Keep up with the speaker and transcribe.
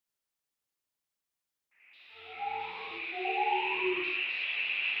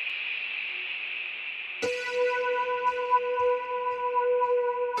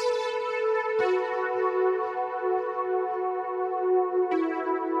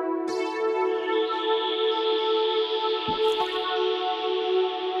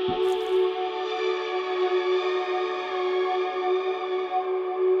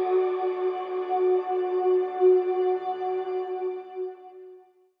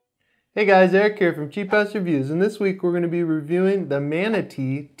Hey guys, Eric here from Cheap Ass Reviews, and this week we're going to be reviewing the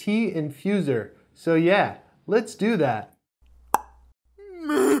MANATEA Tea Infuser. So yeah, let's do that.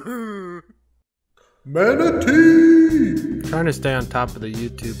 MANATEA! Trying to stay on top of the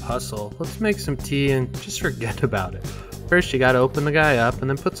YouTube hustle. Let's make some tea and just forget about it. First you gotta open the guy up and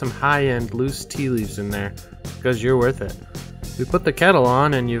then put some high-end loose tea leaves in there, because you're worth it. We put the kettle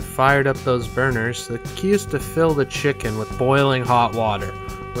on and you've fired up those burners. The key is to fill the chicken with boiling hot water.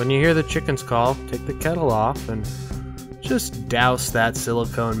 When you hear the chickens call, take the kettle off and just douse that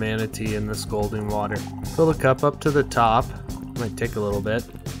silicone MANATEA in the scalding water. Fill the cup up to the top, might take a little bit,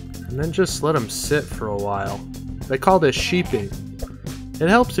 and then just let them sit for a while. They call this sheeping. It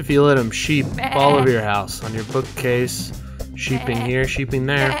helps if you let them sheep all over your house, on your bookcase, sheeping here, sheeping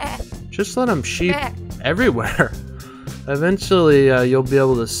there. Just let them sheep everywhere. Eventually you'll be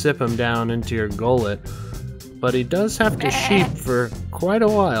able to sip them down into your gullet. But he does have to sheep for quite a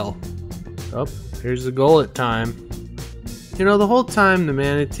while. Oh, here's the gullet time. You know, the whole time the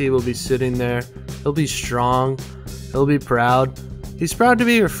MANATEA will be sitting there, he'll be strong, he'll be proud. He's proud to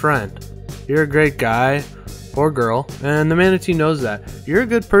be your friend. You're a great guy or girl, and the MANATEA knows that. You're a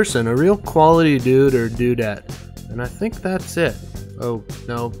good person, a real quality dude or dudette. And I think that's it. Oh,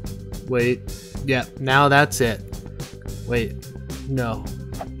 no, wait. Yeah, now that's it. Wait, no.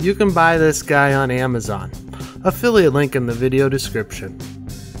 You can buy this guy on Amazon. Affiliate link in the video description.